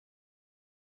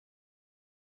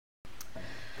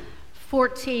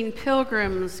14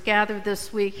 pilgrims gathered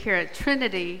this week here at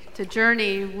Trinity to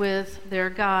journey with their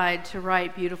guide to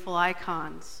write beautiful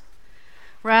icons.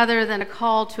 Rather than a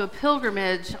call to a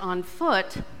pilgrimage on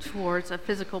foot towards a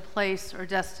physical place or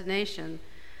destination,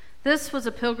 this was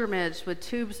a pilgrimage with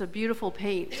tubes of beautiful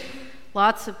paint,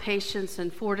 lots of patience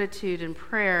and fortitude and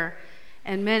prayer,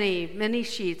 and many, many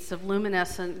sheets of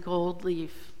luminescent gold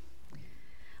leaf.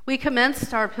 We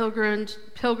commenced our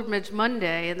pilgrimage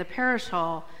Monday in the parish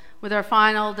hall with our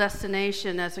final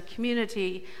destination as a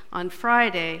community on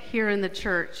Friday here in the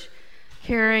church,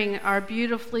 carrying our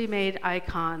beautifully made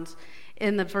icons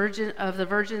in the Virgin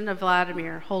of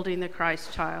Vladimir holding the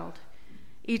Christ child.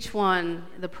 Each one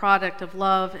the product of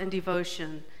love and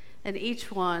devotion, and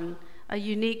each one a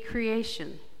unique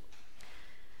creation.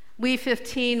 We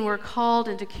 15 were called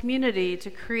into community to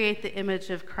create the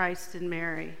image of Christ in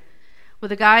Mary.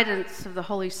 With the guidance of the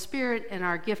Holy Spirit and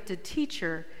our gifted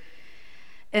teacher,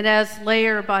 and as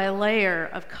layer by layer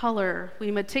of color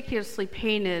we meticulously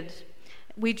painted,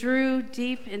 we drew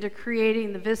deep into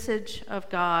creating the visage of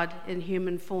God in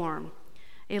human form,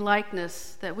 a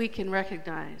likeness that we can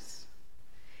recognize.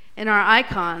 In our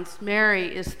icons,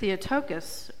 Mary is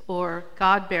Theotokos, or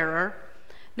God-bearer,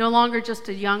 no longer just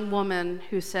a young woman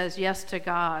who says yes to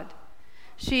God.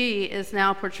 She is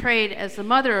now portrayed as the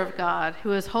mother of God,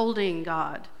 who is holding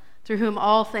God, through whom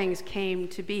all things came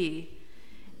to be,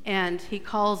 and he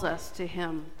calls us to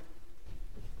him.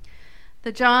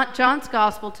 John's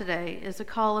gospel today is a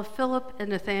call of Philip and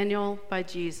Nathanael by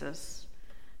Jesus.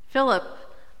 Philip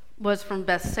was from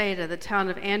Bethsaida, the town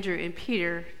of Andrew and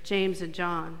Peter, James and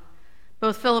John.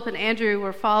 Both Philip and Andrew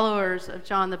were followers of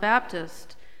John the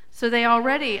Baptist, so they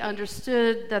already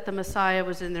understood that the Messiah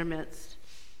was in their midst.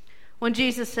 When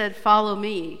Jesus said, "Follow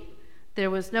me,"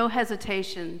 there was no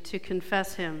hesitation to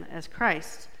confess him as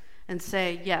Christ and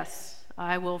say, "Yes,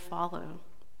 I will follow."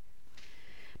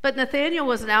 But Nathanael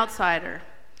was an outsider.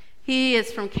 He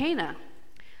is from Cana.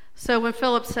 So when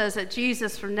Philip says that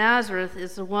Jesus from Nazareth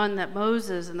is the one that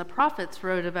Moses and the prophets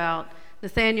wrote about,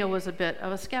 Nathanael was a bit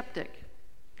of a skeptic.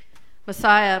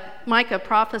 Micah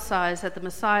prophesies that the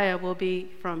Messiah will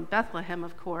be from Bethlehem,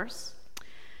 of course.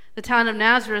 The town of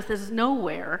Nazareth is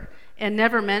nowhere and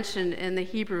never mentioned in the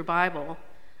Hebrew Bible.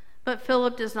 But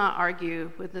Philip does not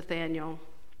argue with Nathanael.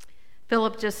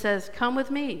 Philip just says, "Come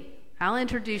with me. I'll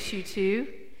introduce you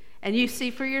to, and you see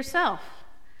for yourself.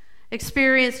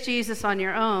 Experience Jesus on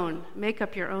your own. Make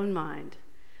up your own mind."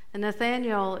 And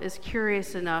Nathanael is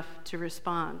curious enough to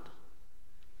respond.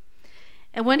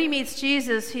 And when he meets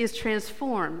Jesus, he is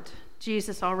transformed.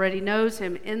 Jesus already knows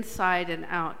him inside and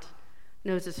out,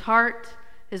 knows his heart,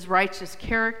 his righteous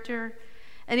character,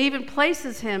 and even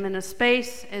places him in a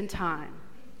space and time,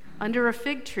 under a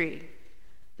fig tree,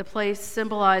 the place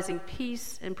symbolizing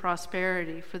peace and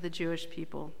prosperity for the Jewish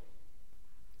people.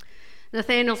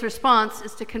 Nathanael's response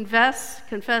is to confess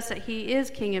that he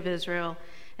is King of Israel,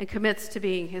 and commits to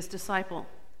being his disciple.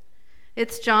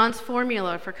 It's John's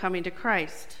formula for coming to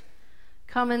Christ.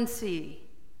 Come and see,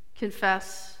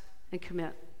 confess, and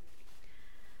commit.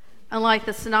 Unlike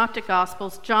the Synoptic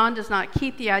Gospels, John does not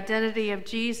keep the identity of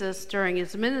Jesus during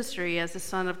his ministry as the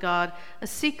Son of God a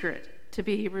secret to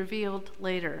be revealed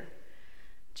later.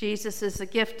 Jesus is a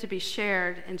gift to be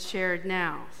shared and shared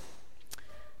now.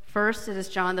 First, it is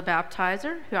John the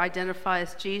Baptizer who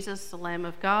identifies Jesus, the Lamb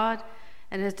of God,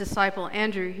 and his disciple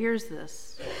Andrew hears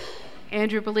this.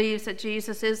 Andrew believes that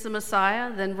Jesus is the Messiah,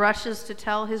 then rushes to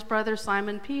tell his brother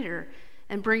Simon Peter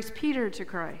and brings Peter to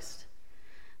Christ.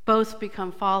 Both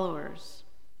become followers.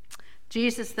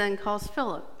 Jesus then calls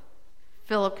Philip.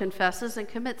 Philip confesses and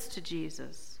commits to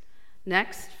Jesus.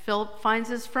 Next, Philip finds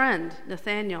his friend,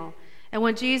 Nathanael, and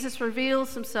when Jesus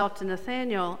reveals himself to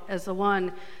Nathanael as the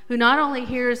one who not only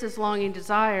hears his longing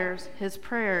desires, his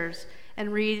prayers,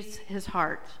 and reads his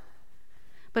heart,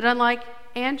 but unlike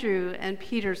Andrew and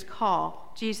Peter's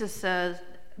call, Jesus says,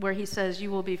 where he says,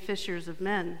 "You will be fishers of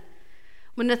men."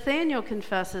 When Nathanael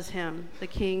confesses him, the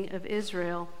King of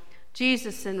Israel,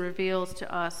 Jesus then reveals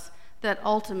to us that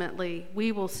ultimately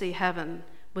we will see heaven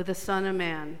with the Son of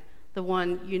Man, the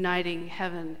one uniting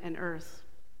heaven and earth.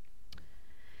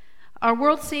 Our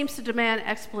world seems to demand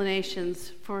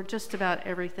explanations for just about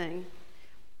everything.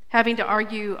 Having to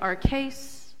argue our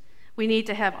case, we need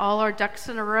to have all our ducks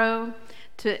in a row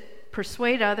to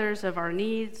persuade others of our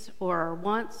needs or our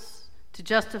wants, to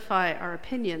justify our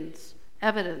opinions.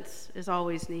 Evidence is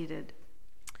always needed.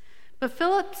 But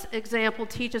Philip's example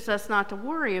teaches us not to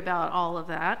worry about all of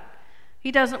that.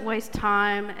 He doesn't waste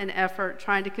time and effort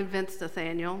trying to convince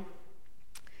Nathanael.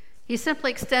 He simply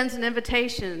extends an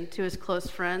invitation to his close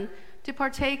friend to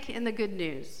partake in the good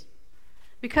news.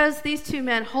 Because these two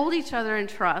men hold each other in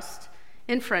trust,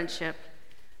 in friendship,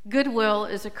 goodwill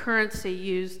is a currency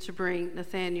used to bring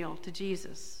Nathanael to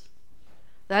Jesus.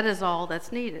 That is all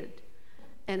that's needed,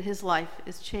 and his life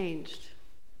is changed.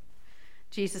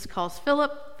 Jesus calls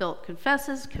Philip, Philip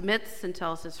confesses, commits, and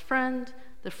tells his friend.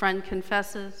 The friend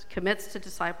confesses, commits to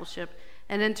discipleship,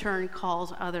 and in turn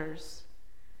calls others.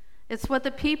 It's what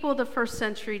the people of the first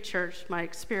century church might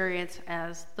experience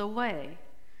as the way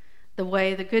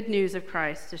the good news of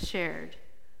Christ is shared,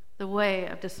 the way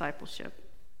of discipleship.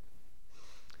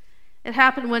 It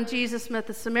happened when Jesus met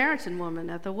the Samaritan woman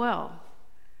at the well.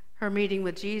 Her meeting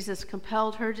with Jesus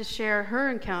compelled her to share her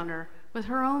encounter with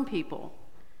her own people.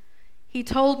 He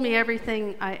told me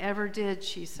everything I ever did,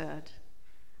 she said.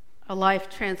 A life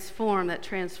transformed that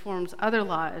transforms other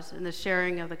lives in the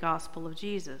sharing of the gospel of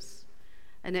Jesus.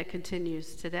 And it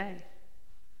continues today.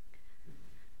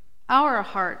 Our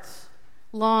hearts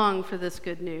long for this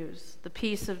good news, the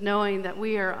peace of knowing that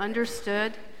we are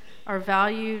understood, are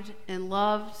valued and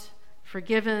loved,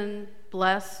 forgiven,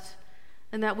 blessed,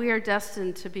 and that we are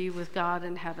destined to be with God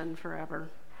in heaven forever.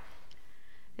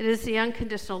 It is the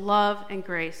unconditional love and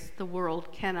grace the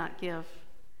world cannot give.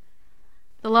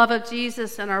 The love of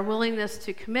Jesus and our willingness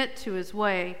to commit to his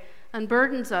way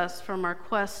unburdens us from our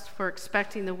quest for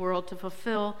expecting the world to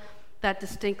fulfill that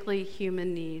distinctly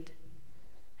human need.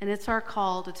 And it's our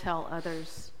call to tell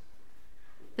others.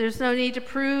 There's no need to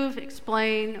prove,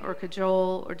 explain, or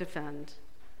cajole or defend.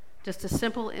 Just a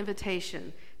simple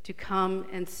invitation to come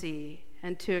and see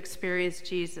and to experience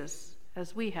Jesus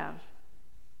as we have.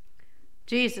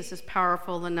 Jesus is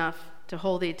powerful enough to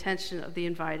hold the attention of the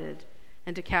invited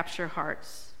and to capture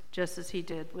hearts, just as he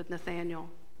did with Nathanael.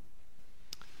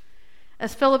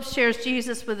 As Philip shares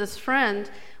Jesus with his friend,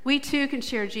 we too can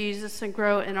share Jesus and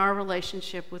grow in our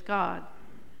relationship with God.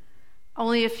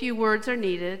 Only a few words are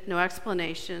needed, no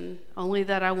explanation, only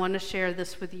that I want to share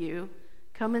this with you.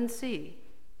 Come and see.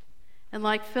 And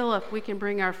like Philip, we can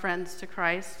bring our friends to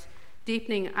Christ,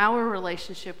 deepening our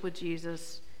relationship with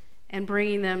Jesus and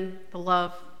bringing them the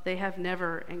love they have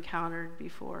never encountered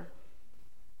before.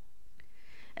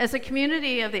 As a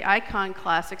community of the Icon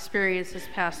class experienced this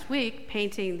past week,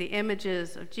 painting the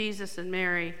images of Jesus and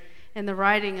Mary in the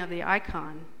writing of the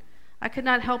icon, I could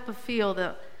not help but feel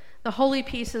that the holy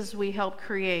pieces we help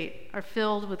create are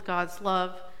filled with God's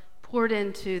love poured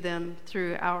into them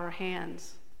through our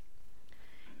hands.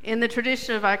 In the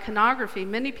tradition of iconography,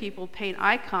 many people paint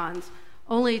icons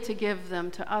only to give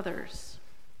them to others.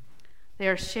 They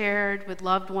are shared with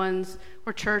loved ones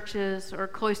or churches or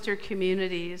cloistered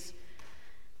communities.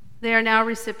 They are now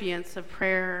recipients of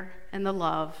prayer and the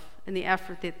love and the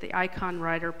effort that the icon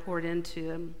writer poured into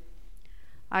them.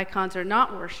 Icons are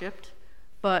not worshipped,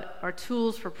 but are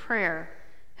tools for prayer,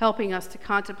 helping us to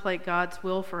contemplate God's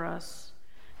will for us,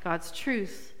 God's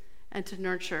truth, and to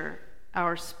nurture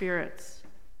our spirits.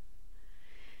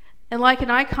 And like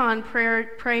an icon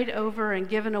prayed over and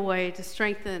given away to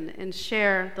strengthen and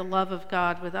share the love of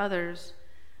God with others,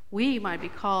 we might be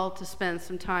called to spend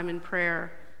some time in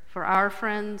prayer for our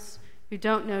friends who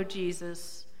don't know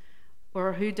Jesus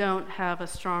or who don't have a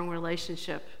strong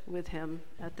relationship with him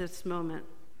at this moment.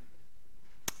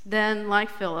 Then, like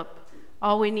Philip,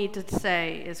 all we need to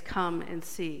say is come and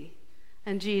see,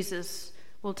 and Jesus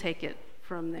will take it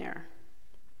from there.